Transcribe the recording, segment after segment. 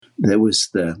there was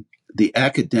the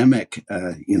academic,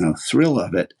 thrill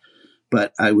of it,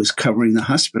 but I was covering the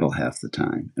hospital half the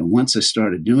time. And once I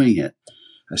started doing it,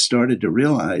 I started to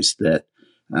realize that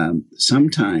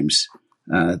sometimes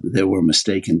there were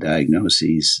mistaken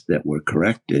diagnoses that were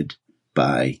corrected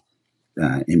by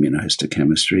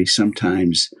immunohistochemistry.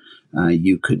 Sometimes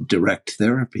you could direct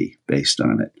therapy based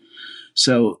on it.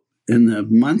 So in the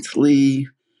monthly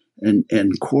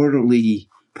and quarterly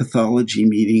pathology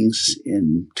meetings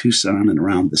in Tucson and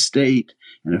around the state,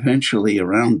 and eventually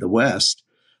around the West,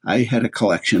 I had a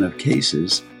collection of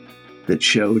cases that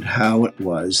showed how it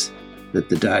was that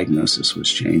the diagnosis was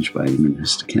changed by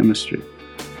immunohistochemistry.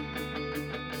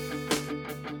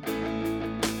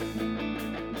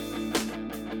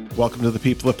 Welcome to the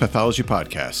People of Pathology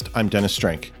podcast. I'm Dennis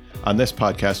Strank. On this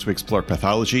podcast, we explore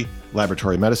pathology,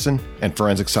 laboratory medicine, and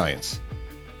forensic science.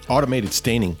 Automated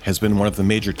staining has been one of the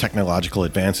major technological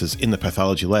advances in the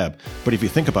pathology lab, but if you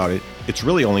think about it, it's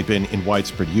really only been in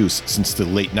widespread use since the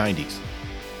late 90s.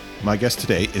 My guest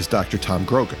today is Dr. Tom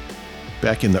Grogan.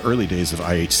 Back in the early days of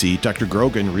IHC, Dr.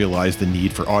 Grogan realized the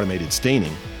need for automated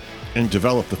staining and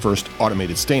developed the first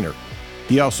automated stainer.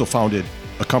 He also founded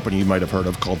a company you might have heard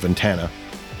of called Ventana,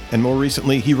 and more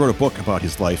recently, he wrote a book about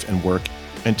his life and work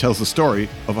and tells the story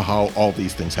of how all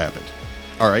these things happened.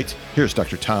 All right, here's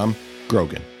Dr. Tom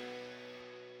Grogan.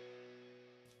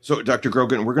 So, Dr.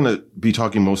 Grogan, we're going to be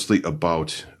talking mostly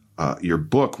about your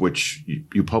book, which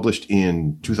you published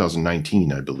in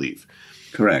 2019, I believe.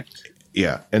 Correct.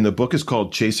 Yeah, and the book is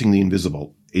called Chasing the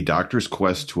Invisible, A Doctor's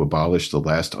Quest to Abolish the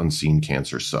Last Unseen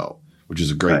Cancer Cell, which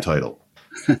is a great title.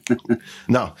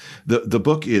 Now, the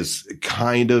book is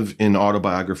kind of an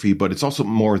autobiography, but it's also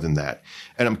more than that.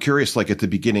 And I'm curious, like at the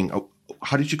beginning,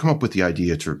 how did you come up with the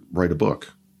idea to write a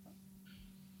book?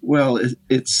 Well,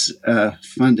 it's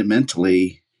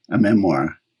fundamentally a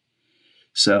memoir.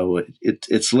 So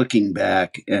it's looking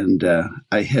back, and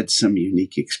I had some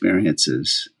unique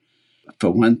experiences.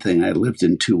 For one thing, I lived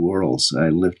in two worlds. I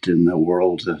lived in the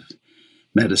world of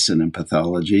medicine and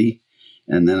pathology,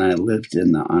 and then I lived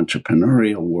in the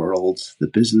entrepreneurial world, the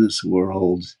business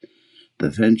world, the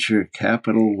venture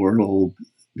capital world,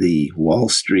 the Wall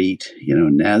Street,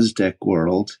 NASDAQ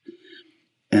world.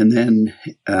 And then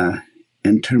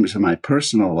in terms of my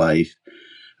personal life,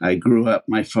 I grew up,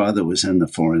 my father was in the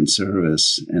Foreign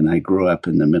Service, and I grew up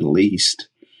in the Middle East.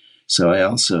 So I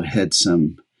also had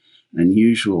some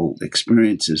unusual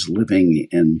experiences living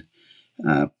in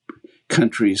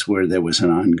countries where there was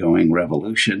an ongoing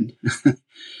revolution.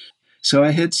 So I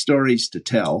had stories to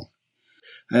tell.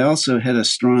 I also had a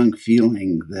strong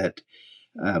feeling that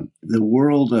the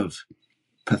world of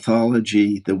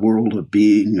pathology, the world of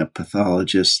being a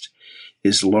pathologist,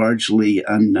 is largely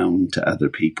unknown to other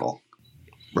people.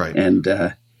 Right. And,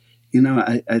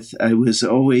 I was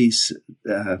always,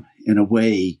 in a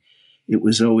way, it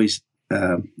was always,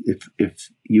 if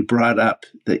you brought up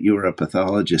that you were a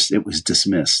pathologist, it was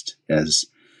dismissed as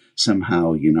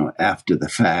somehow, after the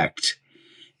fact.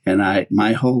 And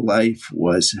my whole life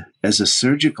was as a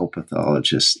surgical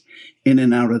pathologist, in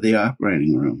and out of the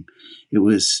operating room. It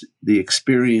was the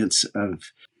experience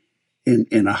of,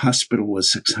 in a hospital with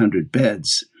 600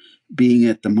 beds, being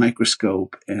at the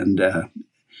microscope and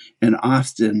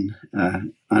often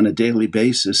on a daily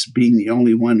basis being the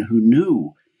only one who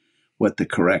knew what the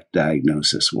correct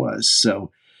diagnosis was.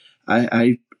 So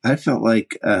I felt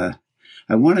like I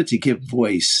wanted to give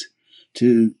voice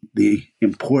to the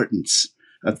importance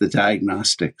of the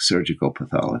diagnostic surgical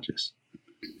pathologist.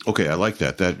 Okay, I like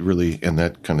that. That really, and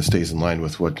that kind of stays in line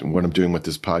with what I'm doing with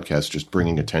this podcast, just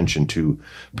bringing attention to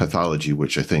pathology,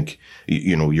 which I think,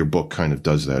 your book kind of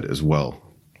does that as well.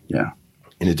 Yeah.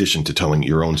 In addition to telling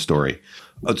your own story.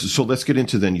 So let's get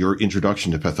into then your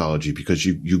introduction to pathology, because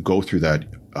you go through that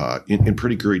in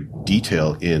pretty great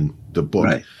detail in the book.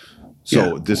 Right.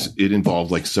 So it involved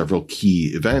like several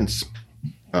key events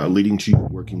leading to you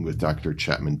working with Dr.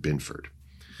 Chapman Binford.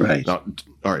 Right. Now,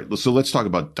 all right. So let's talk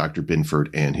about Dr.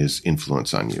 Binford and his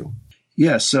influence on you.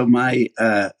 Yeah. So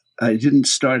I didn't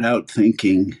start out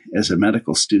thinking as a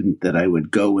medical student that I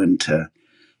would go into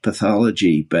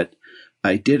pathology, but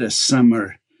I did a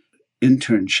summer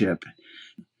internship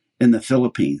in the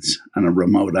Philippines on a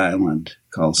remote island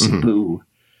called Cebu.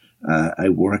 I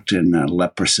worked in a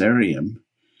leprosarium,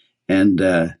 and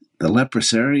the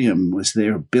leprosarium was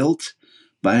there built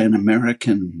by an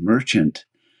American merchant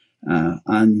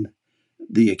on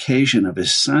the occasion of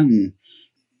his son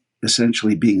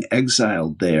essentially being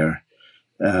exiled there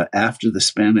after the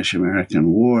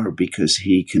Spanish-American War because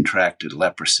he contracted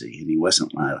leprosy and he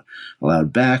wasn't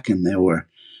allowed back. And there were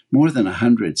more than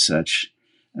 100 such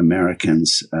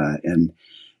Americans. And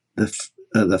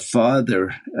the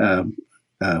father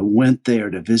went there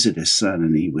to visit his son,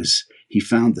 and he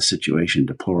found the situation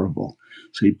deplorable.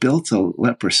 So he built a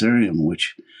leprosarium,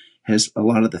 which has a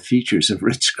lot of the features of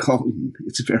Ritz-Carlton.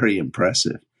 It's very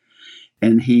impressive.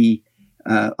 And he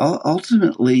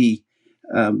ultimately,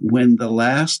 when the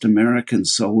last American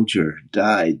soldier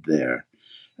died there,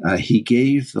 he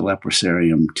gave the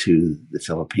leprosarium to the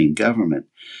Philippine government.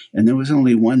 And there was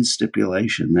only one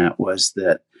stipulation. That was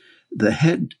that the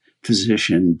head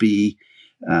physician be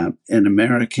an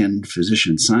American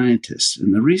physician scientist.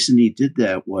 And the reason he did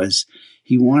that was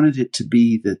he wanted it to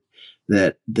be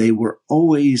that there was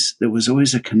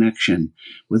always a connection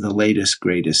with the latest,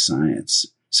 greatest science.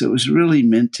 So it was really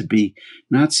meant to be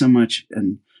not so much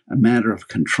a matter of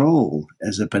control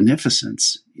as a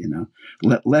beneficence,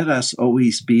 let us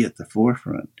always be at the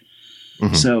forefront.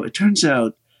 Mm-hmm. So it turns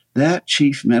out that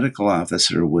chief medical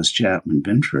officer was Chapman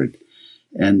Binford.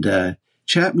 And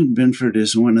Chapman Binford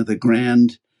is one of the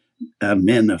grand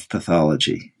men of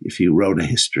pathology, if you wrote a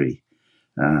history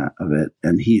of it.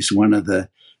 And he's one of the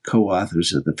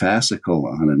co-authors of the fascicle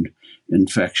on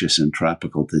infectious and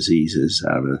tropical diseases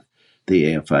out of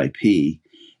the AFIP.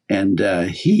 And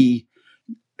he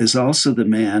is also the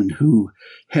man who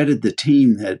headed the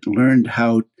team that learned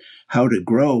how to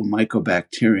grow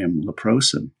Mycobacterium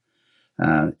leprosum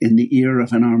in the ear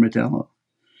of an armadillo.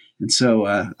 And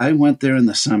so I went there in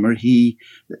the summer. He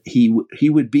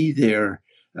would be there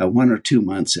 1 or 2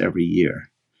 months every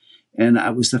year. And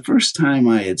it was the first time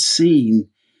I had seen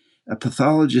a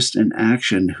pathologist in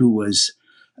action who was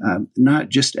not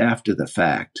just after the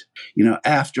fact,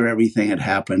 after everything had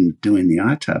happened doing the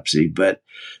autopsy, but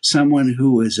someone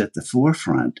who was at the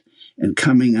forefront and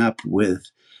coming up with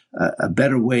a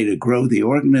better way to grow the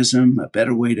organism, a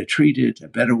better way to treat it, a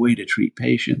better way to treat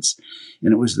patients.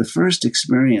 And it was the first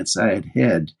experience I had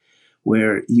had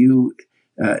where you,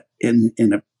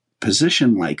 in a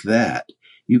position like that,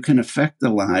 you can affect the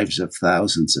lives of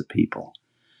thousands of people,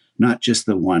 not just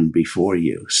the one before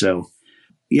you. So,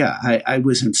 yeah, I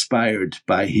was inspired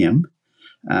by him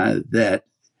that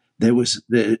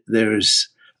there's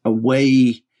a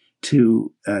way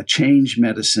to change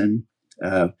medicine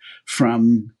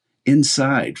from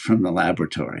inside, from the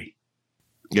laboratory.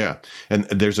 Yeah, and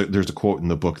there's a quote in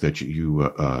the book that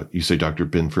you say Dr.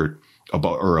 Binford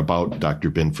about Dr.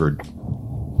 Binford.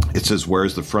 It says,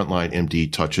 whereas the frontline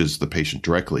MD touches the patient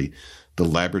directly, the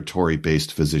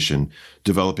laboratory-based physician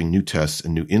developing new tests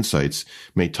and new insights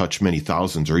may touch many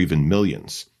thousands or even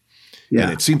millions. Yeah.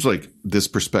 And it seems like this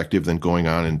perspective then going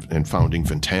on and founding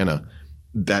Ventana,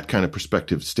 that kind of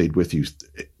perspective stayed with you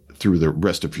through the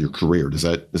rest of your career. Does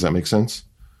that make sense?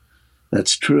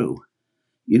 That's true.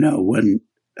 When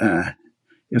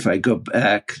if I go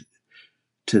back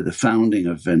to the founding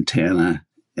of Ventana,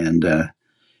 and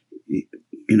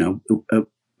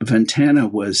Ventana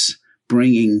was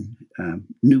bringing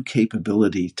new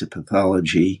capability to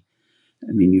pathology.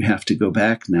 I mean, you have to go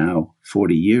back now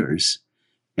 40 years,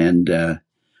 and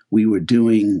we were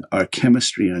doing our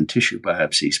chemistry on tissue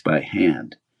biopsies by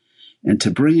hand. And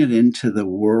to bring it into the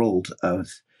world of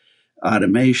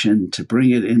automation, to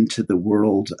bring it into the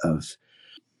world of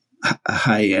a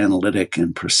high analytic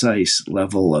and precise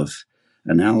level of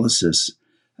analysis,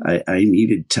 I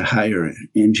needed to hire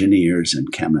engineers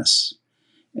and chemists.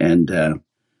 And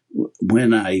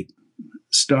when I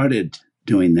started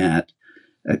doing that,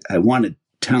 I wanted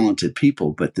talented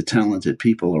people, but the talented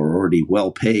people are already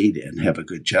well paid and have a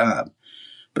good job.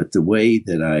 But the way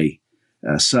that I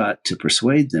sought to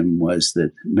persuade them was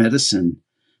that medicine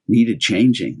needed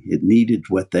changing. It needed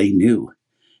what they knew.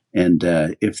 And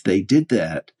if they did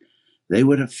that, they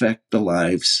would affect the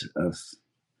lives of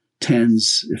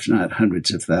tens, if not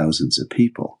hundreds of thousands of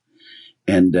people.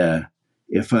 And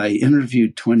if I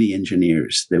interviewed 20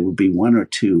 engineers, there would be 1 or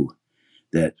 2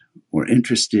 that were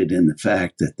interested in the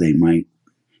fact that they might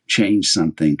change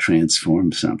something,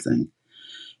 transform something.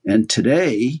 And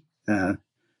today,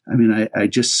 I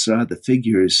just saw the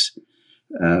figures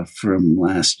from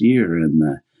last year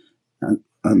on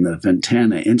the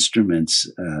Ventana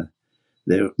instruments.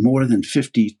 There more than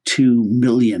 52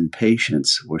 million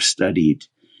patients were studied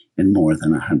in more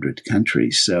than 100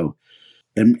 countries. So,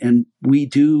 and we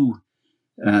do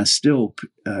still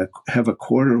have a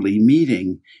quarterly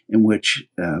meeting in which,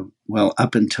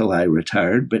 up until I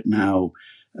retired, but now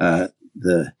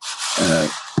the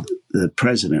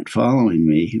president following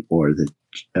me, or the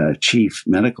chief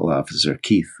medical officer,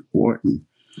 Keith Wharton,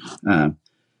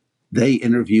 they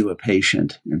interview a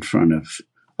patient in front of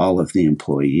all of the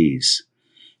employees.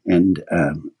 and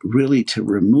really to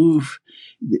remove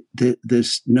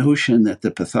this notion that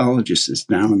the pathologist is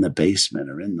down in the basement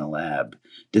or in the lab,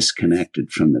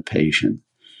 disconnected from the patient.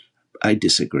 I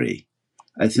disagree.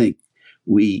 I think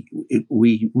we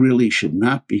really should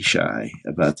not be shy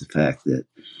about the fact that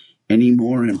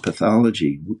anymore in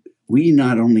pathology, we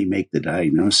not only make the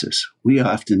diagnosis, we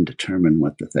often determine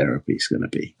what the therapy is going to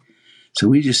be. So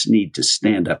we just need to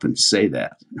stand up and say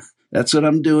that. That's what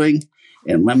I'm doing,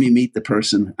 and let me meet the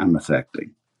person I'm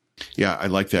affecting. Yeah, I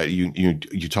like that.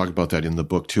 You talk about that in the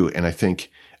book too, and I think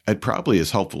it probably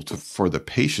is helpful for the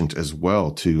patient as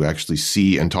well to actually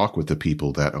see and talk with the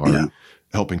people that are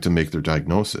helping to make their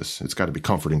diagnosis. It's got to be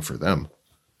comforting for them.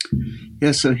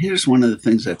 Yeah, so here's one of the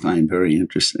things I find very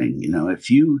interesting.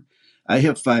 I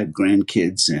have 5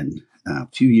 grandkids, and a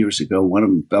few years ago, one of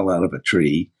them fell out of a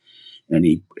tree, and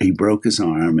he broke his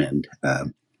arm, and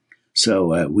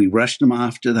so we rushed him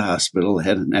off to the hospital,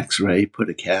 had an x-ray, put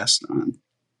a cast on.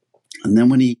 And then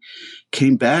when he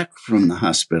came back from the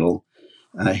hospital,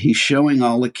 he's showing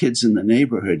all the kids in the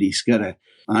neighborhood. He's got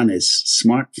on his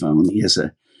smartphone, he has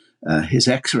his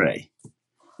x-ray,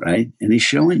 right? And he's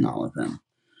showing all of them.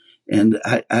 And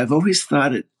I've always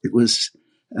thought it was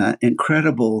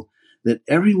incredible that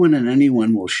everyone and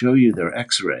anyone will show you their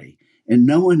x-ray, and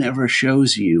no one ever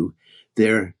shows you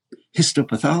their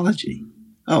histopathology.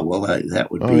 Oh, well,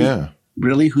 that would be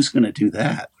really, who's going to do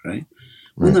that, right?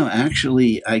 Well, no,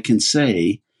 actually, I can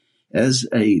say as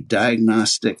a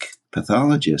diagnostic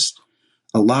pathologist,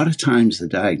 a lot of times the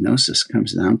diagnosis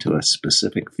comes down to a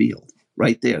specific field.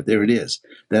 Right there. There it is.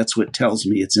 That's what tells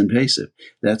me it's invasive.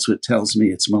 That's what tells me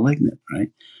it's malignant, right?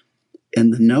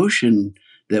 And the notion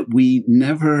that we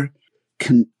never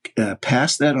can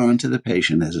pass that on to the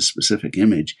patient as a specific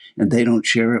image, and they don't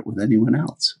share it with anyone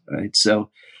else, right?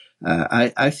 So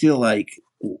I feel like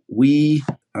we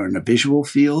are in a visual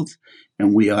field,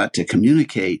 and we ought to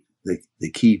communicate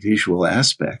the key visual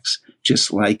aspects,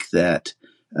 just like that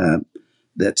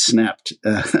snapped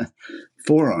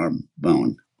forearm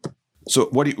bone. So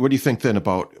what do you think then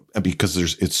about, because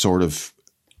it's sort of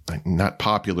not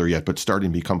popular yet, but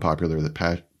starting to become popular,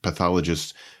 that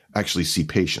pathologists actually see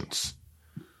patients?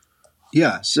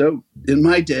 Yeah. So in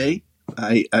my day,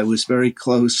 I was very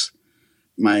close.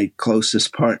 My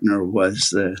closest partner was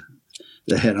the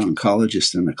head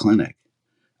oncologist in the clinic.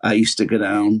 I used to go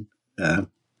down,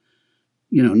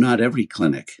 not every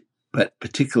clinic, but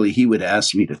particularly he would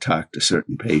ask me to talk to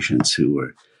certain patients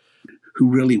who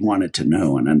really wanted to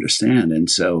know and understand. And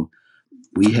so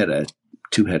we had a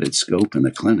 2-headed scope in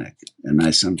the clinic, and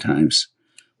I sometimes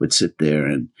would sit there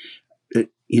and,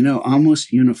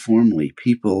 almost uniformly,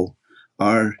 people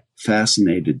are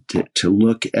fascinated to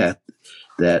look at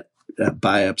that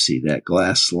biopsy, that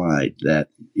glass slide, that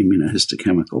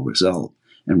immunohistochemical result,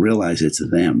 and realize it's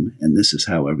them, and this is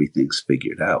how everything's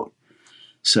figured out.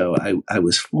 So I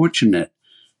was fortunate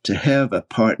to have a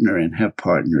partner and have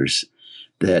partners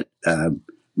that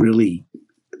really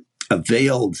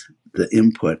availed the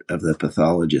input of the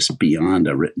pathologist beyond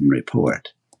a written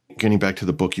report. Getting back to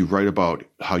the book, you write about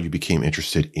how you became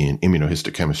interested in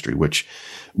immunohistochemistry, which,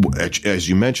 as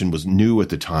you mentioned, was new at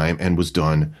the time and was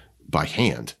done by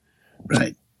hand.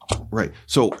 Right. Right.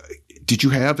 So did you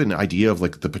have an idea of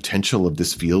the potential of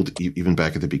this field even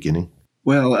back at the beginning?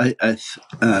 Well, I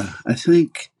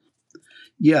think,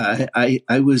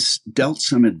 I was dealt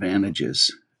some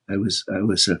advantages. I was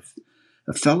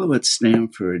a fellow at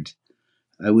Stanford.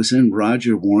 I was in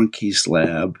Roger Warnke's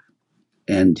lab,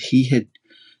 and he had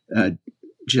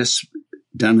just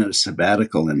done a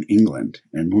sabbatical in England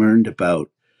and learned about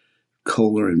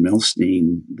Kohler and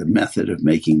Milstein, the method of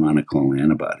making monoclonal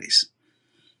antibodies.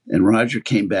 And Roger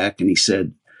came back and he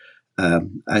said,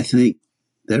 I think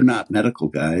they're not medical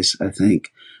guys. I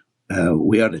think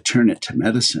we ought to turn it to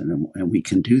medicine, and we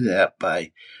can do that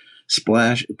by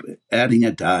adding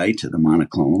a dye to the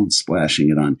monoclonal and splashing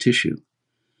it on tissue.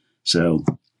 So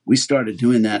we started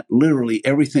doing that. Literally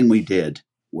everything we did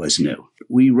was new.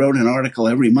 We wrote an article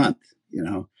every month,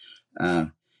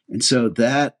 and so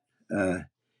that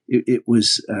it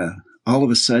was all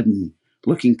of a sudden,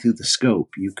 looking through the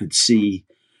scope, you could see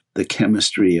the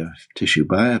chemistry of tissue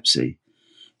biopsy.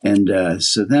 And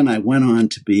so then I went on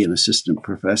to be an assistant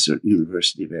professor at the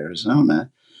University of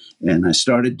Arizona, and I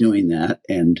started doing that.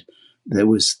 And there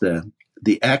was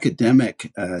the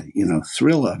academic,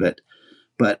 thrill of it,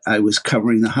 but I was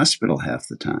covering the hospital half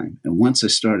the time. And once I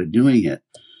started doing it,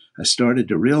 I started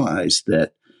to realize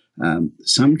that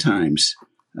sometimes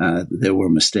there were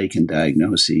mistaken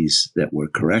diagnoses that were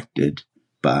corrected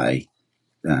by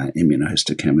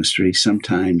immunohistochemistry.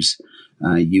 Sometimes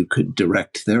you could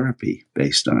direct therapy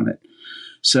based on it.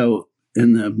 So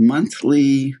in the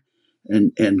monthly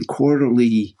and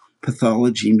quarterly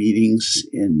pathology meetings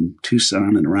in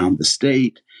Tucson and around the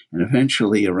state, and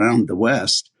eventually around the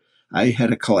West, I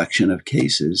had a collection of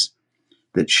cases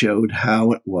that showed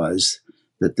how it was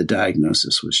that the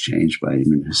diagnosis was changed by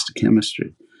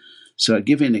immunohistochemistry. So I'll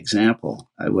give you an example.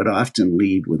 I would often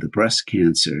lead with a breast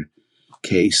cancer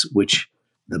case, which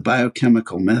the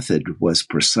biochemical method was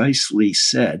precisely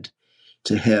said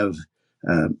to have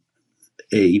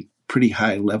a pretty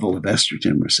high level of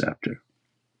estrogen receptor.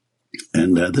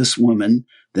 And this woman,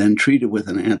 then treated with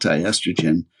an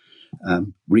anti-estrogen,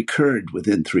 recurred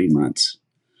within 3 months.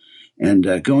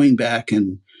 And going back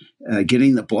and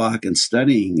getting the block and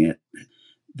studying it,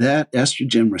 that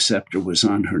estrogen receptor was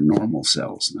on her normal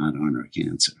cells, not on her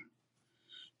cancer.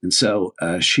 And so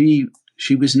she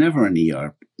was never an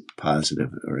ER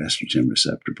positive or estrogen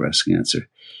receptor breast cancer.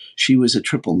 She was a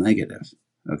triple negative,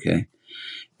 okay?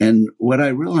 And what I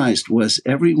realized was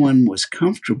everyone was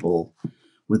comfortable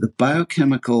with a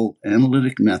biochemical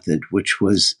analytic method, which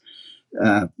was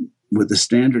with a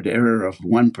standard error of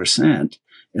 1%,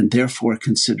 and therefore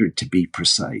considered to be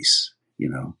precise.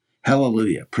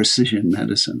 Hallelujah, precision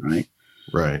medicine, right?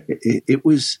 Right. It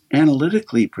was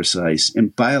analytically precise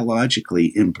and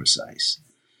biologically imprecise.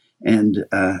 And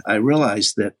I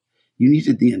realized that you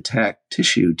needed the intact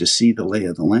tissue to see the lay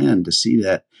of the land, to see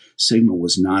that signal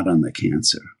was not on the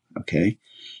cancer, okay?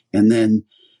 And then,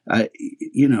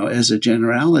 as a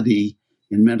generality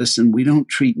in medicine, we don't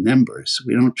treat numbers.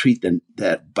 We don't treat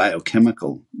that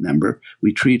biochemical number.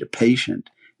 We treat a patient,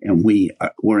 and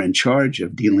we're in charge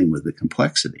of dealing with the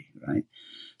complexity, right?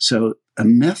 So a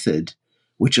method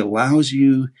which allows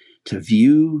you to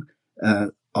view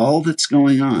all that's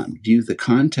going on, view the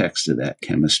context of that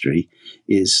chemistry,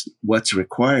 is what's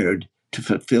required to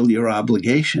fulfill your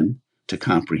obligation to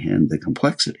comprehend the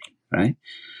complexity, right?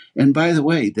 And by the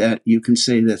way, that you can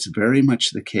say that's very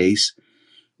much the case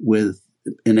with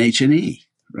an H&E,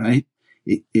 right?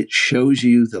 It shows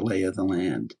you the lay of the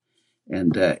land.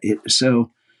 And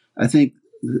so I think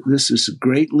this is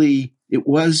it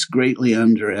was greatly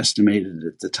underestimated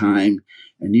at the time.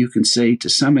 And you can say to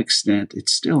some extent,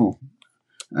 it's still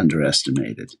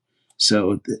underestimated.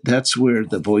 So that's where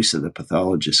the voice of the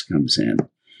pathologist comes in.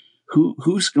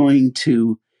 Who's going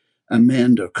to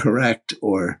amend or correct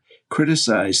or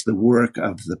criticize the work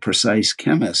of the precise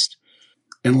chemist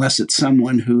unless it's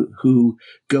someone who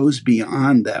goes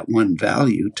beyond that one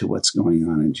value to what's going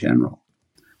on in general?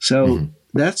 So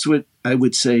that's what I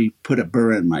would say put a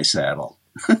burr in my saddle.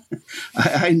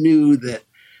 I knew that,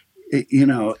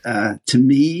 to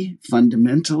me,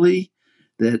 fundamentally,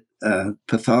 that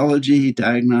pathology,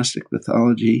 diagnostic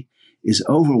pathology, is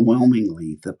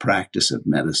overwhelmingly the practice of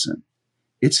medicine.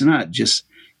 It's not just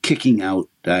kicking out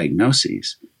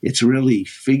diagnoses. It's really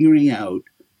figuring out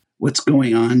what's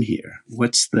going on here,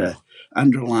 what's the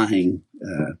underlying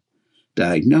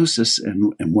diagnosis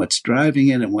and what's driving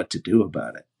it and what to do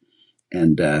about it.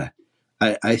 And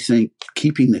I think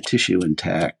keeping the tissue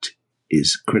intact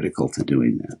is critical to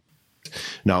doing that.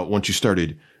 Now, once you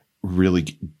started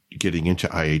really getting into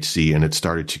IHC and it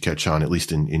started to catch on, at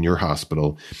least in your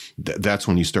hospital, that's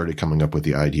when you started coming up with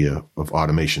the idea of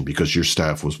automation because your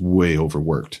staff was way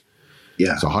overworked.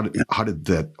 Yeah. So how did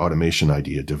that automation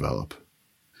idea develop?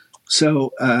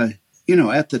 So,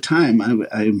 at the time,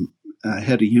 I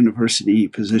had a university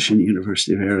position,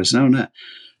 University of Arizona.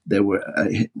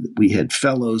 We had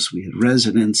fellows, we had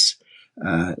residents,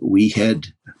 we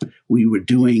were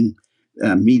doing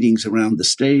meetings around the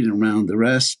state and around the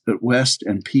West,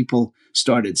 and people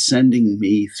started sending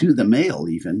me through the mail,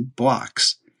 even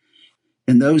blocks.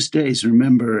 In those days,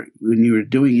 remember when you were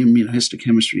doing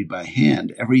immunohistochemistry by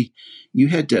hand, you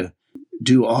had to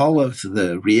do all of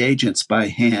the reagents by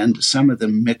hand. Some of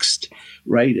them mixed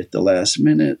right at the last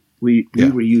minute. We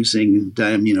were using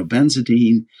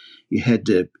diaminobenzidine. You had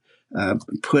to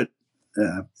put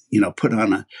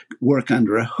on work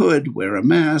under a hood, wear a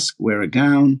mask, wear a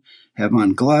gown, have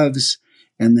on gloves,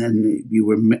 and then you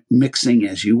were mixing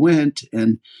as you went.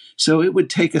 And so it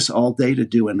would take us all day to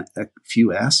do a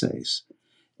few assays.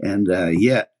 And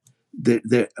yet,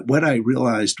 what I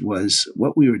realized was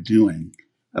what we were doing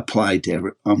applied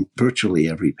to virtually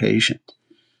every patient.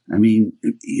 I mean,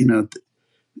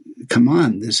 come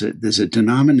on, there's a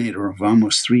denominator of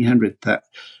almost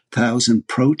 300,000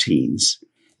 proteins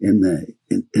in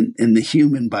the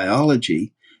human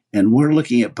biology, and we're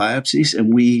looking at biopsies,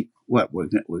 and we're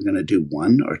going to do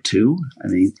one or two. I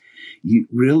mean, you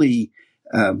really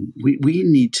we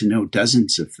need to know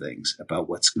dozens of things about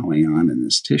what's going on in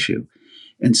this tissue,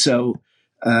 and so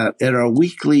at our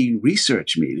weekly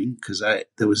research meeting, because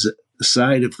there was a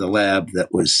side of the lab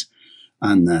that was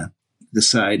on the the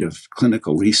side of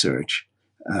clinical research,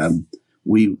 the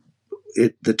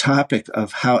topic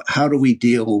of how do we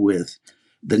deal with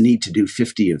the need to do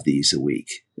 50 of these a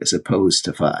week as opposed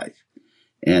to 5.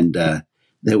 And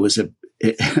there was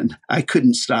and I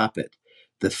couldn't stop it.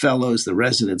 The fellows, the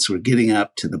residents were getting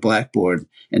up to the blackboard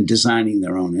and designing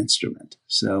their own instrument.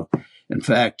 So, in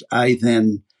fact, I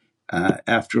then,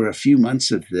 after a few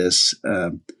months of this,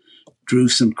 drew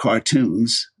some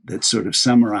cartoons that sort of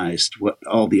summarized what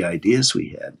all the ideas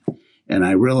we had. And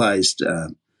I realized,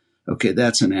 okay,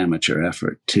 that's an amateur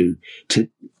effort. To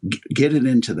get it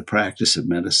into the practice of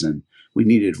medicine, we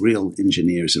needed real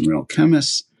engineers and real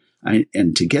chemists.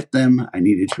 And to get them, I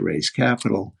needed to raise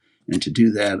capital. And to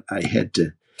do that, I had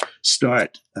to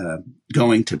start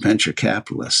going to venture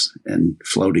capitalists and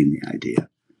floating the idea.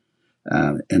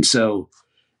 And so,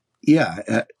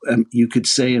 you could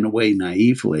say in a way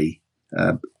naively,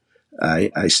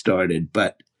 I started,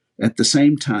 but at the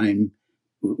same time,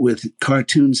 with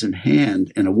cartoons in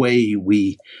hand, in a way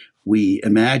we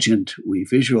imagined, we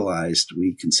visualized,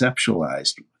 we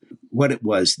conceptualized what it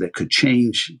was that could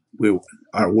change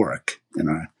our work.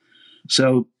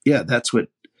 That's what,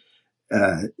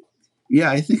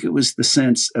 I think it was the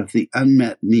sense of the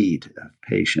unmet need of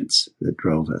patients that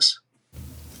drove us.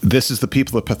 This is the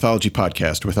People of Pathology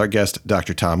podcast with our guest,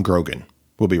 Dr. Tom Grogan.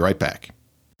 We'll be right back.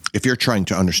 If you're trying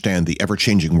to understand the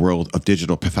ever-changing world of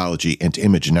digital pathology and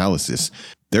image analysis,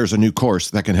 there's a new course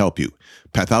that can help you,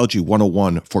 Pathology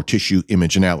 101 for Tissue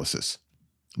Image Analysis.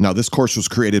 Now, this course was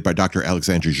created by Dr.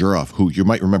 Alexandra Zhurov, who you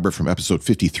might remember from episode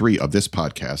 53 of this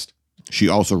podcast. She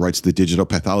also writes the Digital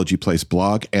Pathology Place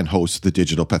blog and hosts the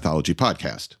Digital Pathology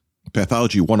podcast.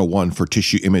 Pathology 101 for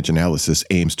Tissue Image Analysis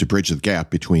aims to bridge the gap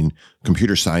between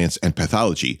computer science and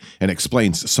pathology and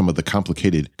explains some of the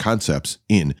complicated concepts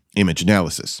in image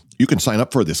analysis. You can sign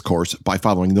up for this course by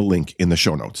following the link in the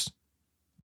show notes.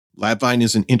 LabVine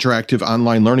is an interactive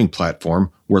online learning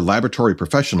platform where laboratory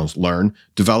professionals learn,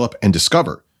 develop, and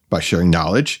discover by sharing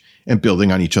knowledge and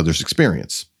building on each other's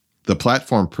experience. The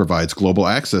platform provides global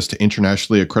access to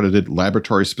internationally accredited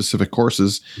laboratory-specific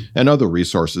courses and other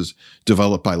resources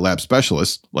developed by lab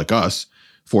specialists, like us,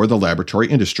 for the laboratory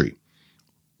industry.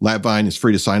 LabVine is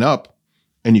free to sign up,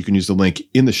 and you can use the link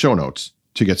in the show notes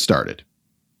to get started.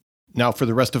 Now for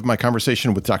the rest of my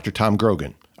conversation with Dr. Tom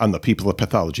Grogan on the People of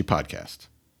Pathology podcast.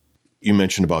 You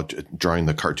mentioned about drawing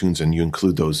the cartoons, and you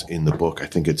include those in the book. I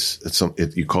think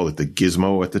you call it the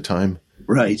gizmo at the time.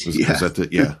 Right. Was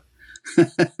that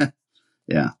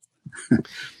yeah.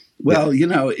 Well,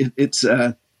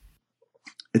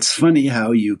 it's funny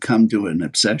how you come to an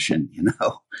obsession,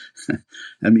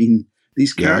 I mean,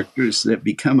 these characters that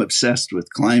become obsessed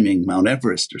with climbing Mount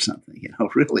Everest or something,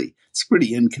 really, it's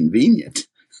pretty inconvenient.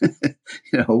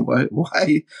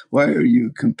 Why are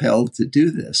you compelled to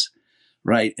do this?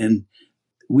 Right. And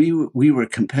we were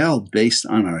compelled based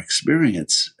on our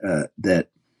experience that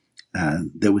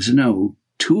there was no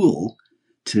tool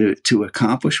to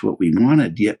accomplish what we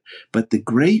wanted yet. But the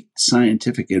great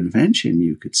scientific invention,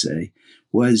 you could say,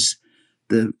 was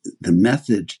the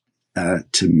method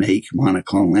to make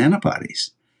monoclonal antibodies.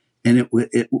 And it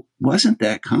wasn't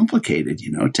that complicated,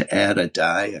 to add a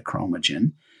dye, a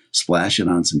chromogen, splash it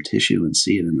on some tissue and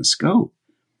see it in the scope.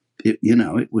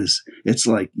 It's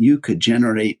like you could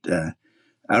generate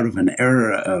out of an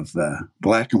era of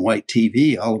black and white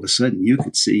TV, all of a sudden you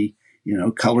could see,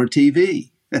 color TV.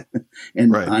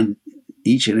 And right. On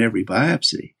each and every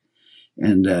biopsy.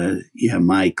 And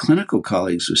my clinical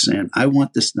colleagues were saying, I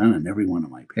want this done on every one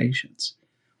of my patients.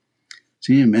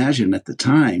 So you imagine at the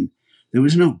time, there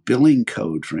was no billing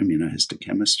code for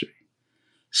immunohistochemistry.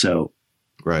 So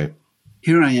right.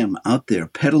 Here I am out there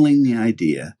peddling the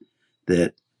idea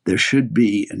that there should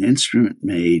be an instrument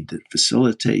made that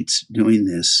facilitates doing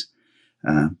this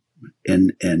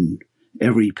and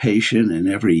every patient in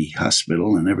every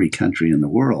hospital in every country in the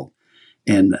world.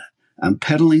 And I'm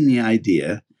peddling the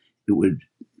idea it would,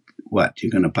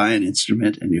 you're going to buy an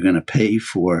instrument and you're going to pay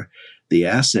for the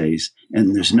assays,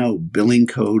 and there's no billing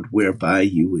code whereby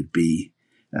you would be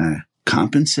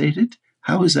compensated?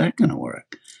 How is that going to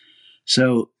work?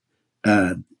 So,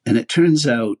 and it turns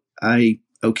out I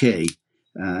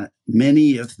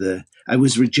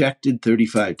was rejected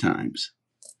 35 times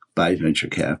by venture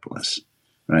capitalists,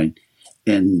 right?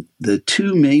 And the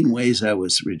two main ways I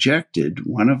was rejected,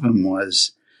 one of them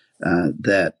was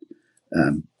that,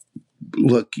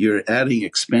 look, you're adding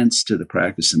expense to the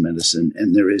practice of medicine,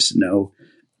 and there is no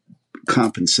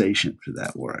compensation for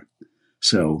that work.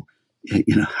 So,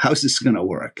 how's this going to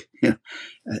work?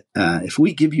 If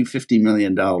we give you $50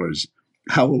 million,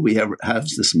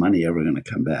 how's this money ever going to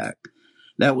come back?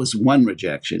 that was one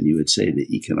rejection. You would say the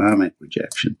economic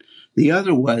rejection. The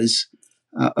other was,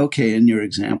 okay, in your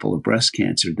example of breast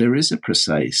cancer, there is a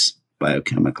precise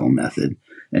biochemical method,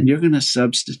 and you're going to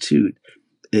substitute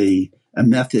a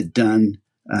method done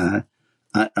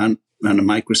on a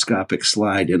microscopic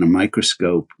slide in a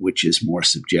microscope, which is more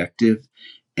subjective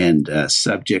and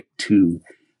subject to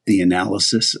the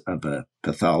analysis of a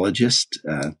pathologist.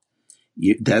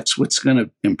 That's what's going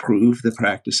to improve the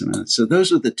practice. So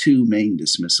those are the two main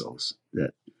dismissals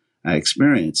that I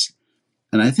experienced.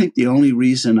 And I think the only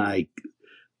reason I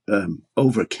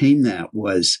overcame that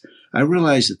was I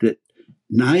realized that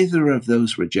neither of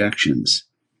those rejections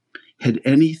had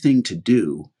anything to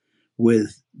do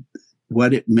with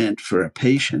what it meant for a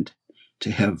patient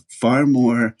to have far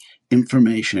more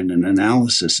information and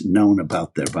analysis known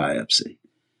about their biopsy.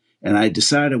 And I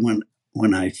decided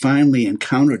when I finally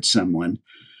encountered someone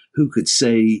who could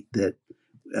say that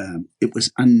it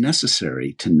was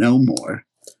unnecessary to know more,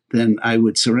 then I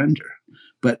would surrender.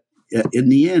 But in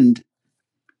the end,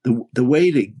 the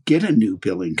way to get a new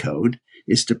billing code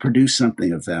is to produce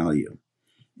something of value.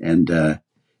 And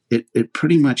it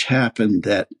pretty much happened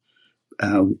that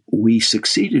we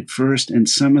succeeded first in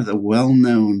some of the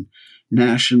well-known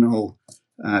national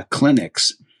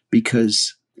clinics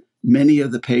because many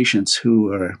of the patients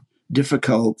who are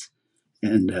difficult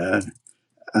and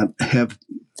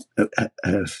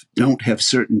don't have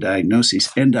certain diagnoses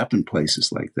end up in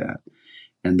places like that,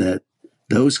 and that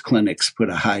those clinics put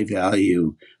a high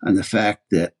value on the fact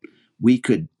that we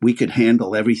could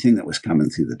handle everything that was coming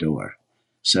through the door.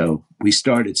 So we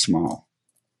started small.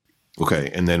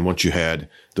 Okay, and then once you had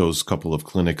those couple of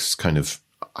clinics kind of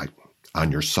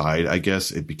on your side, I guess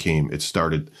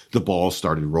the ball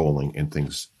started rolling and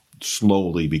things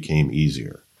slowly became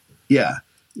easier. Yeah.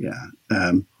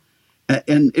 And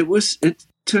it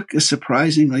took a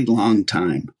surprisingly long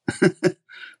time.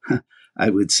 I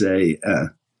would say,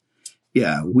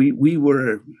 we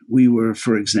were,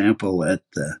 for example, at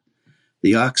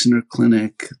the Oxner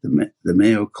Clinic, the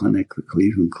Mayo Clinic, the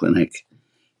Cleveland Clinic,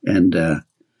 and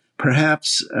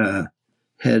perhaps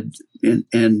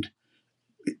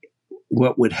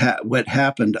what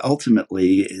happened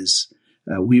ultimately is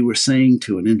we were saying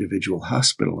to an individual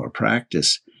hospital or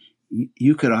practice,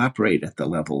 you could operate at the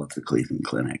level of the Cleveland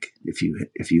Clinic if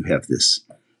you have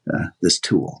this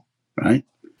tool, right?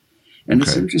 And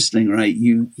It's interesting, right?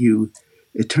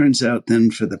 It turns out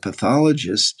then for the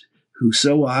pathologist who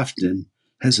so often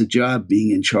has a job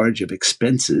being in charge of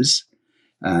expenses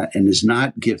and is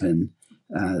not given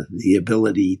the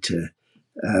ability to,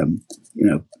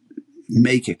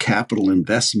 make a capital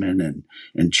investment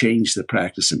and change the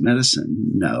practice of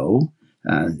medicine. No,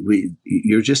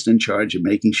 you're just in charge of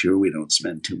making sure we don't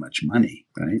spend too much money,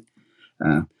 right?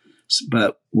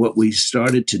 But what we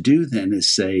started to do then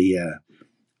is say,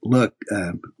 look,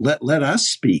 let us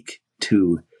speak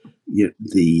to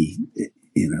the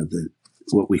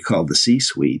what we call the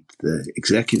C-suite, the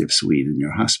executive suite in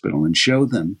your hospital, and show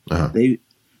them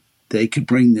they could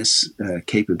bring this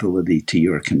capability to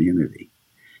your community,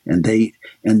 and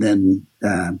then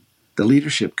the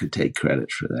leadership could take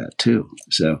credit for that too.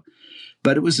 So,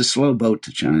 but it was a slow boat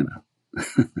to China.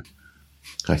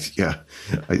 Yeah.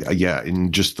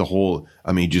 And just the whole,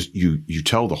 you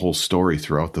tell the whole story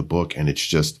throughout the book, and it's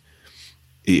just,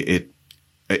 it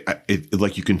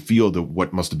like you can feel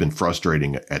what must have been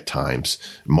frustrating at times,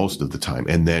 most of the time.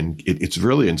 And then it's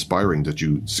really inspiring that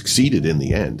you succeeded in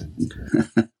the end.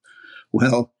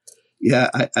 Well, yeah,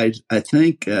 I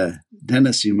think,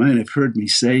 Dennis, you might have heard me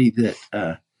say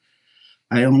that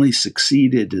I only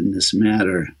succeeded in this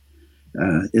matter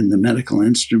in the medical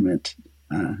instrument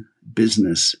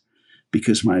business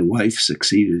because my wife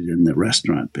succeeded in the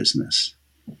restaurant business.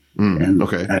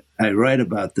 Okay. I write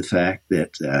about the fact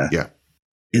that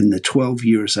in the 12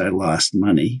 years I lost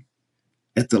money,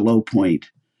 at the low point,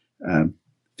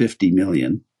 50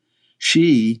 million,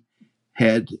 she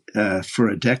had for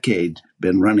a decade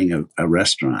been running a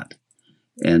restaurant.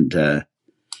 And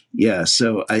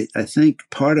so I think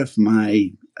part of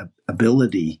my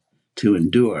ability to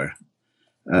endure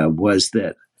was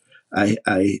that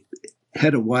I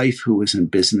had a wife who was in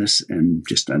business and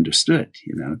just understood,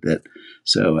 that.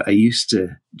 So I used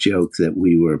to joke that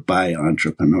we were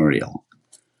bi-entrepreneurial,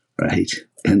 right?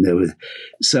 And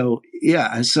so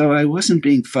I wasn't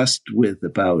being fussed with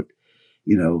about,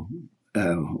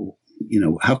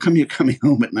 how come you're coming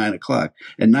home at 9:00?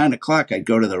 At 9:00, I'd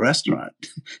go to the restaurant.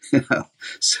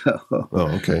 So. Oh,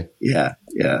 okay. Yeah.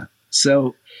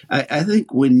 So I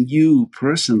think when you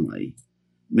personally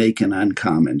make an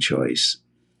uncommon choice,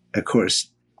 of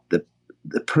course,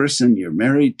 the person you're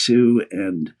married to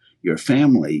and your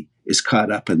family is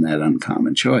caught up in that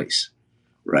uncommon choice,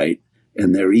 right?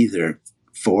 And they're either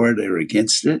for it or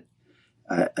against it.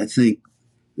 I think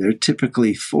they're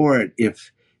typically for it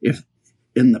if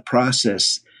in the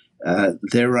process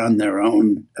they're on their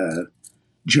own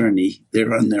journey,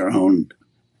 they're on their own,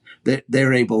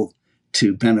 they're able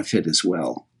to benefit as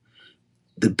well.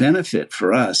 The benefit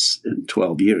for us in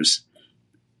 12 years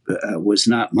was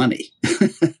not money.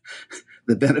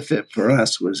 The benefit for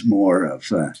us was more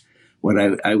of what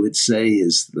I would say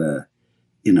is the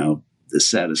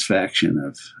satisfaction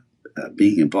of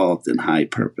being involved in high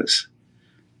purpose.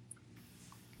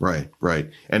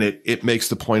 Right. And it makes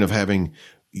the point of having,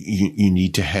 you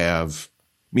need to have,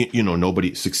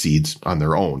 nobody succeeds on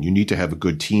their own. You need to have a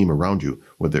good team around you,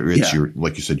 whether it's your,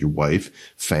 like you said, your wife,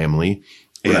 family,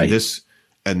 and right.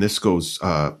 this goes,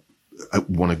 I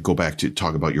want to go back to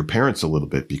talk about your parents a little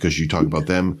bit, because you talk about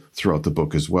them throughout the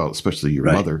book as well, especially your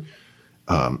mother.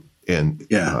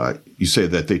 You say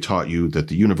that they taught you that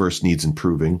the universe needs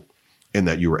improving and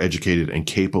that you were educated and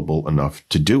capable enough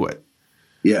to do it.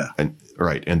 Yeah. And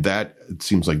right. And that, it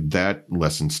seems like that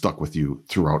lesson stuck with you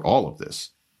throughout all of this.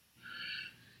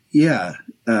 Yeah.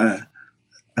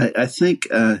 I think,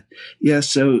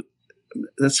 so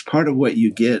that's part of what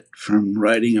you get from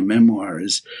writing a memoir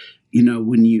is,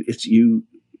 when you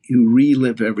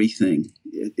relive everything.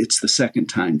 It's the second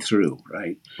time through,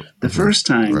 right? The first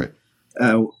time,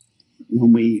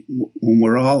 when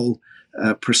we're all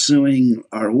pursuing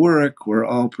our work, we're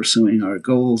all pursuing our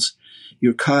goals,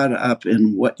 you're caught up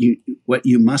in what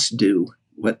you must do,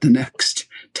 what the next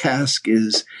task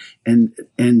is, and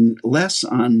less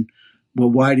on, well,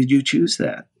 why did you choose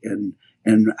that, and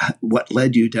what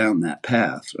led you down that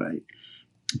path, right?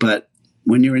 But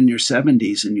when you're in your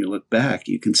 70s and you look back,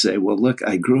 you can say, well, look,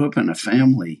 I grew up in a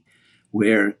family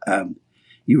where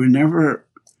you were never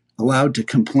allowed to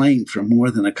complain for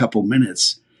more than a couple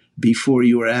minutes before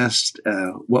you were asked,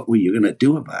 what were you going to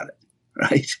do about it,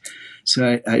 right?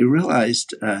 So I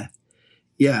realized, I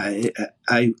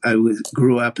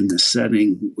grew up in this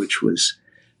setting which was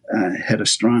had a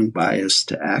strong bias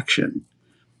to action,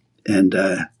 and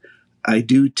I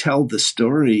do tell the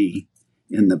story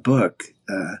in the book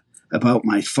about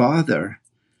my father.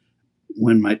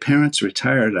 When my parents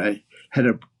retired, I had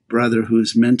a brother who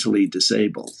was mentally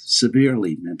disabled,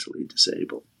 severely mentally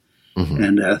disabled,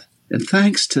 and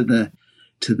thanks to the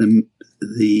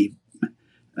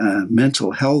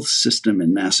mental health system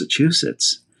in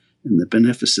Massachusetts and the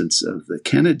beneficence of the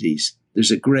Kennedys, there's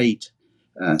a great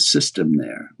system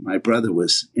there. My brother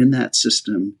was in that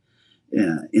system,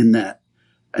 and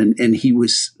he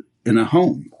was in a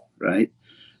home, right,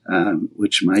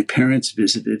 which my parents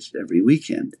visited every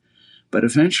weekend. But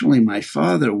eventually my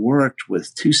father worked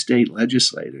with 2 state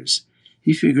legislators.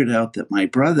 He figured out that my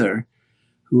brother,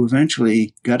 who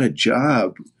eventually got a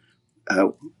job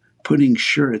putting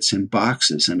shirts in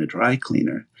boxes in a dry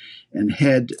cleaner, and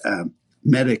had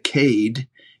Medicaid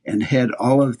and had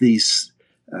all of these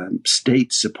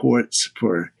state supports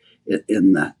for at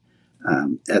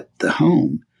the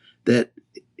home, that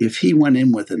if he went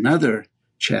in with another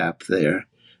chap there,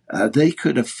 they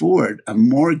could afford a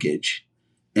mortgage,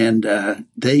 and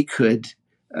they could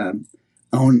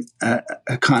own a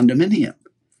condominium.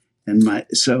 And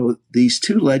so these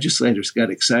 2 legislators got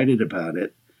excited about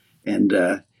it,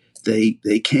 and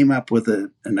they came up with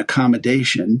an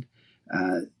accommodation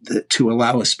to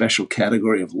allow a special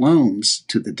category of loans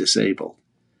to the disabled.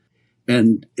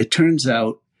 And it turns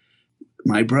out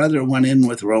my brother went in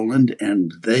with Roland,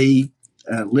 and they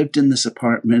lived in this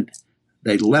apartment.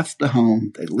 They left the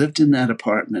home. They lived in that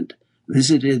apartment,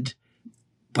 visited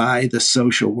by the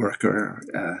social worker,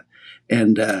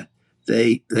 and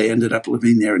they ended up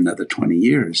living there another 20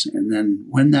 years. And then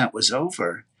when that was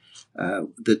over,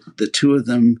 the 2 of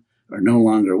them are no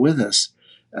longer with us.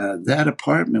 That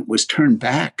apartment was turned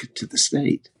back to the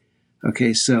state.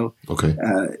 Okay, so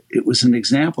it was an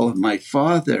example of my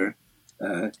father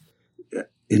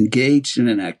engaged in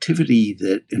an activity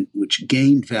which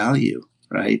gained value.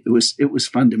 Right? It was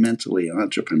fundamentally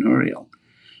entrepreneurial,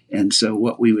 and so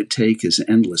what we would take as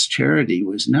endless charity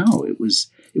was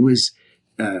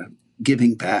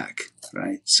giving back.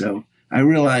 Right? So I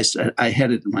realized I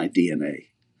had it in my DNA.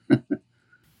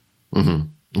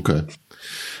 Okay.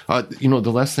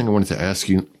 The last thing I wanted to ask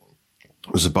you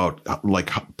was about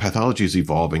how pathology is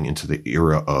evolving into the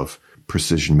era of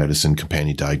precision medicine,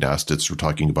 companion diagnostics. We're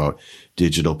talking about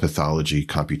digital pathology,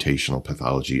 computational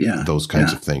pathology, those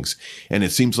kinds of things. And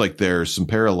it seems like there's some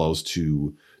parallels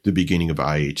to the beginning of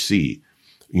IHC,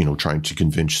 trying to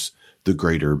convince the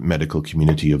greater medical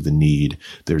community of the need.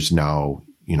 There's now,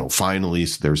 finally,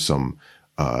 there's some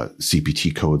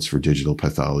CPT codes for digital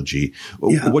pathology.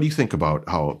 Yeah. What do you think about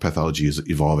how pathology is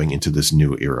evolving into this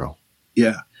new era?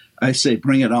 Yeah, I say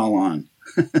bring it all on.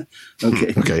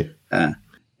 Okay. Okay.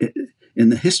 In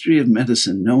the history of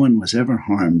medicine, no one was ever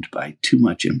harmed by too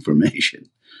much information.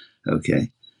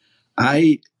 Okay.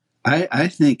 I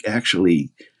think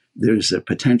actually there's a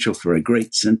potential for a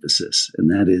great synthesis, and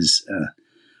that is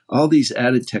all these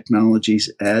added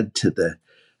technologies add to the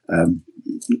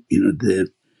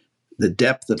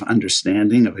depth of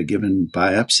understanding of a given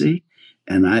biopsy.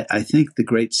 And I think the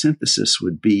great synthesis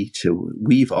would be to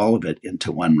weave all of it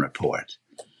into one report.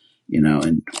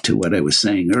 And to what I was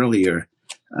saying earlier,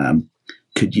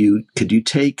 could you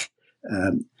take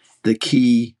the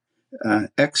key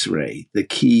X-ray, the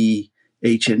key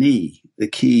H&E, the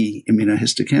key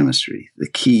immunohistochemistry, the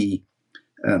key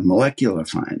molecular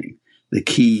finding, the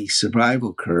key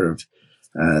survival curve,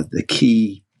 the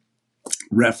key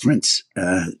reference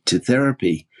to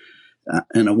therapy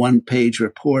in a one-page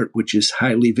report, which is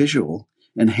highly visual,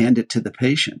 and hand it to the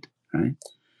patient, right?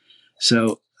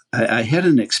 So I had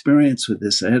an experience with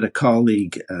this. I had a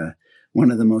colleague,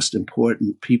 one of the most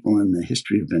important people in the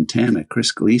history of Ventana,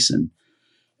 Chris Gleason.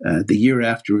 The year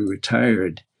after he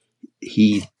retired,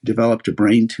 he developed a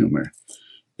brain tumor.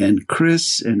 And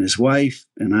Chris and his wife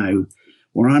and I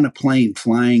were on a plane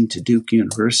flying to Duke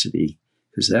University,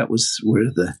 because that was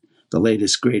where the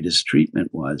latest, greatest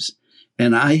treatment was.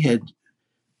 And I had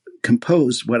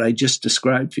composed what I just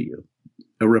described for you,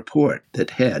 a report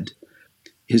that had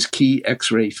his key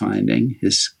X-ray finding,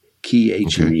 his key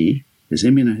H&E, his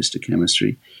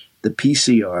immunohistochemistry, the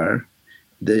PCR,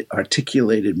 the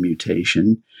articulated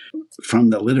mutation from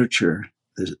the literature,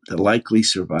 the likely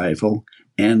survival,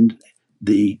 and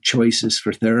the choices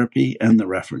for therapy and the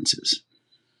references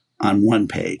on one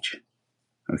page.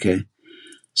 Okay.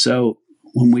 So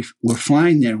when we were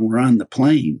flying there, we're on the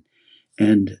plane.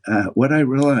 And what I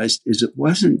realized is it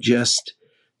wasn't just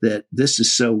that this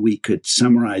is so we could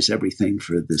summarize everything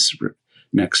for this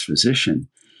next physician,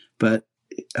 but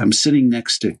I'm sitting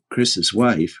next to Chris's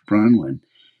wife, Bronwyn,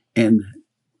 and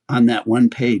on that one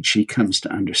page, she comes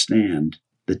to understand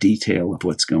the detail of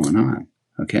what's going on.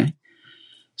 Okay.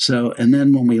 So, and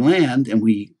then when we land and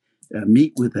we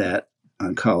meet with that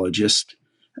oncologist,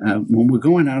 when we're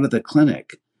going out of the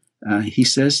clinic, he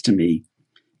says to me,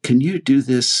 "Can you do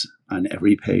this on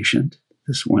every patient,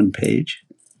 this one page?"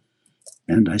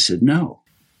 And I said, "No."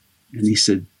 And he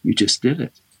said, "You just did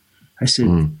it." I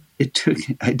said,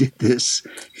 I did this,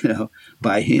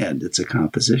 by hand. It's a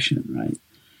composition, right?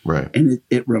 Right. And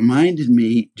it reminded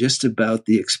me just about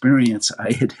the experience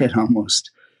I had had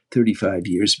almost 35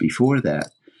 years before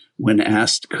that, when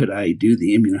asked, could I do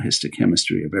the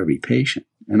immunohistochemistry of every patient?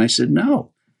 And I said,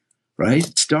 no, right?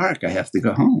 It's dark. I have to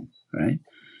go home, right?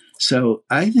 So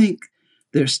I think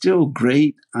there's still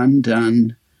great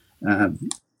undone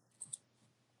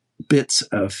bits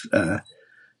of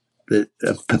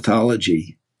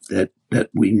pathology that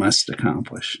we must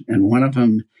accomplish. And one of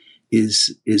them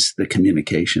is the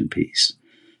communication piece.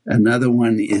 Another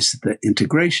one is the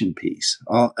integration piece.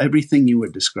 Everything you were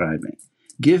describing.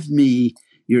 Give me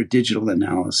your digital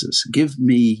analysis. Give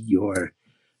me your,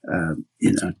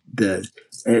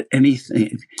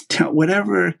 anything.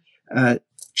 Whatever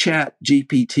Chat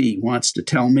GPT wants to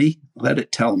tell me, let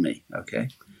it tell me. Okay.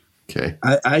 Okay.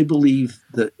 I believe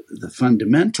that the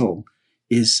fundamental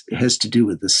has to do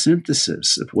with the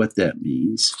synthesis of what that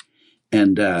means.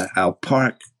 And I'll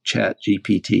park Chat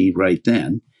GPT right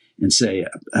then and say,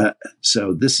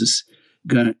 so this is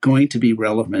going to be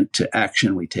relevant to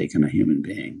action we take on a human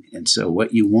being. And so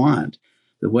what you want,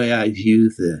 the way I view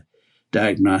the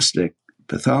diagnostic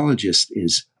pathologist,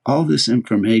 is all this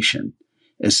information,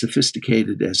 as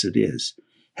sophisticated as it is,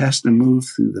 has to move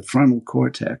through the frontal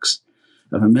cortex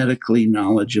of a medically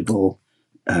knowledgeable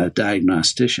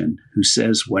diagnostician who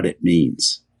says what it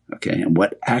means, okay, and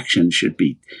what action should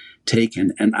be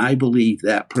taken. And I believe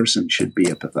that person should be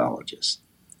a pathologist.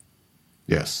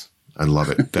 Yes, I love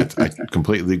it. I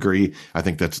completely agree. I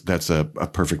think that's a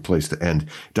perfect place to end.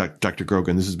 Dr.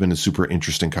 Grogan, this has been a super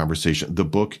interesting conversation. The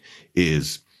book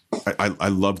is, I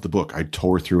love the book. I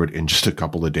tore through it in just a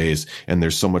couple of days, and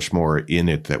there's so much more in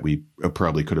it that we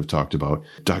probably could have talked about.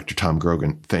 Dr. Tom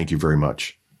Grogan, thank you very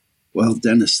much. Well,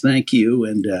 Dennis, thank you.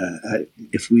 And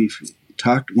if we've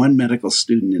talked one medical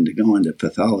student into going to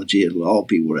pathology, it'll all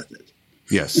be worth it.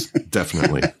 Yes,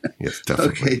 definitely. Yes,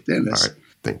 definitely. Okay, Dennis. All right.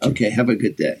 Thank you. Okay, have a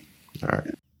good day. All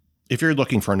right. If you're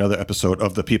looking for another episode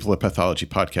of the People of Pathology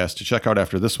podcast to check out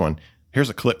after this one, here's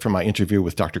a clip from my interview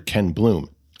with Dr. Ken Bloom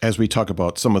as we talk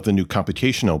about some of the new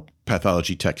computational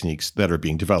pathology techniques that are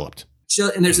being developed.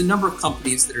 and there's a number of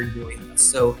companies that are doing this.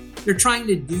 So they're trying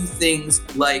to do things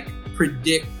like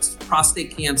predict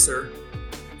prostate cancer,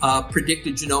 predict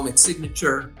a genomic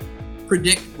signature,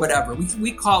 predict whatever.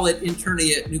 We call it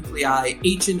internia nuclei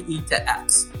H&E to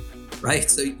X, right?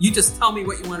 So you just tell me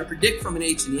what you want to predict from an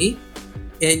H&E,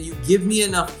 and you give me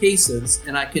enough cases,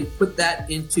 and I can put that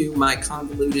into my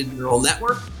convoluted neural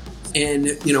network. And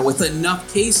with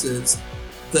enough cases,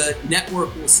 the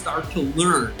network will start to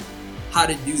learn how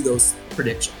to do those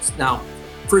predictions. Now,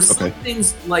 for some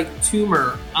things like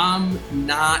tumor, I'm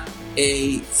not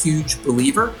a huge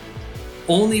believer,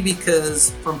 only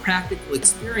because from practical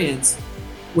experience,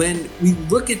 when we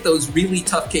look at those really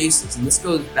tough cases, and this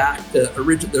goes back to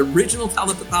the original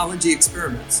telepathology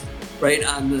experiments, right,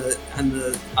 on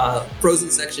the frozen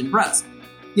section breast,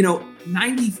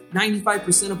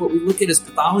 95% of what we look at as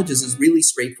pathologists is really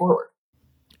straightforward.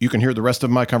 You can hear the rest of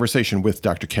my conversation with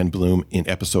Dr. Ken Bloom in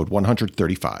episode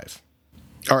 135.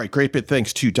 All right, great bit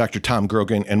thanks to Dr. Tom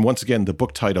Grogan. And once again, the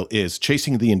book title is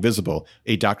Chasing the Invisible,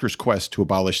 A Doctor's Quest to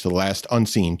Abolish the Last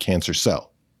Unseen Cancer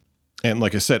Cell. And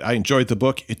like I said, I enjoyed the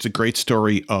book. It's a great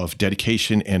story of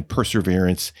dedication and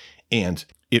perseverance, and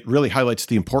it really highlights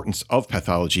the importance of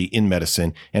pathology in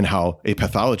medicine and how a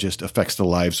pathologist affects the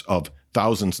lives of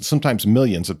thousands, sometimes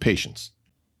millions of patients.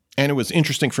 And it was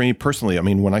interesting for me personally. I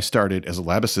mean, when I started as a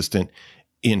lab assistant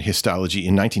in histology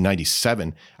in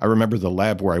 1997, I remember the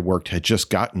lab where I worked had just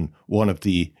gotten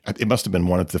it must have been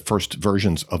one of the first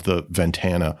versions of the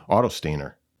Ventana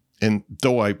autostainer. And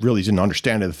though I really didn't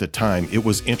understand it at the time, it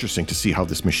was interesting to see how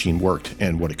this machine worked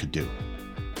and what it could do.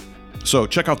 So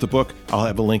check out the book. I'll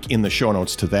have a link in the show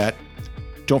notes to that.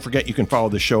 Don't forget you can follow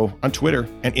the show on Twitter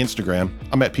and Instagram.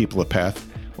 I'm at People of Path,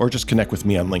 or just connect with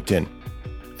me on LinkedIn.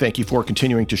 Thank you for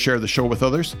continuing to share the show with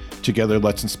others. Together,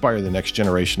 let's inspire the next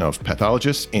generation of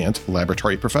pathologists and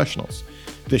laboratory professionals.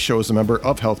 This show is a member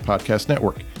of Health Podcast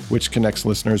Network, which connects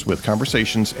listeners with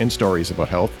conversations and stories about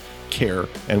health, care,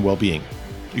 and well-being.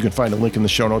 You can find a link in the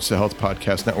show notes to Health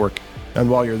Podcast Network. And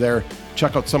while you're there,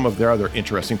 check out some of their other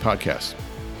interesting podcasts.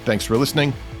 Thanks for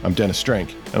listening. I'm Dennis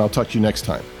Strank, and I'll talk to you next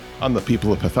time on the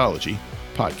People of Pathology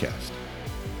podcast.